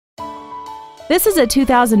This is a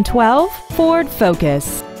 2012 Ford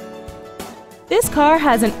Focus. This car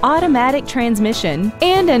has an automatic transmission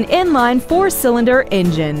and an inline 4-cylinder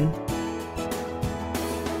engine.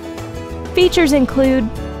 Features include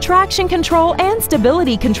traction control and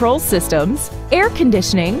stability control systems, air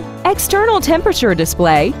conditioning, external temperature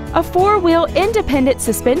display, a 4-wheel independent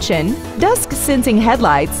suspension, dusk sensing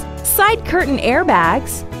headlights, side curtain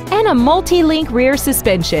airbags, and a multi-link rear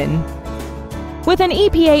suspension. With an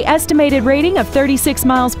EPA estimated rating of 36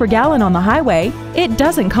 miles per gallon on the highway, it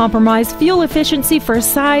doesn't compromise fuel efficiency for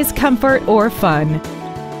size, comfort, or fun.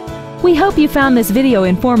 We hope you found this video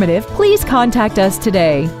informative. Please contact us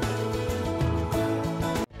today.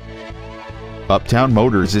 Uptown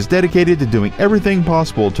Motors is dedicated to doing everything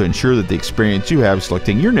possible to ensure that the experience you have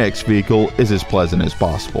selecting your next vehicle is as pleasant as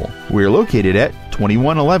possible. We are located at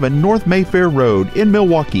 2111 North Mayfair Road in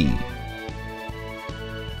Milwaukee.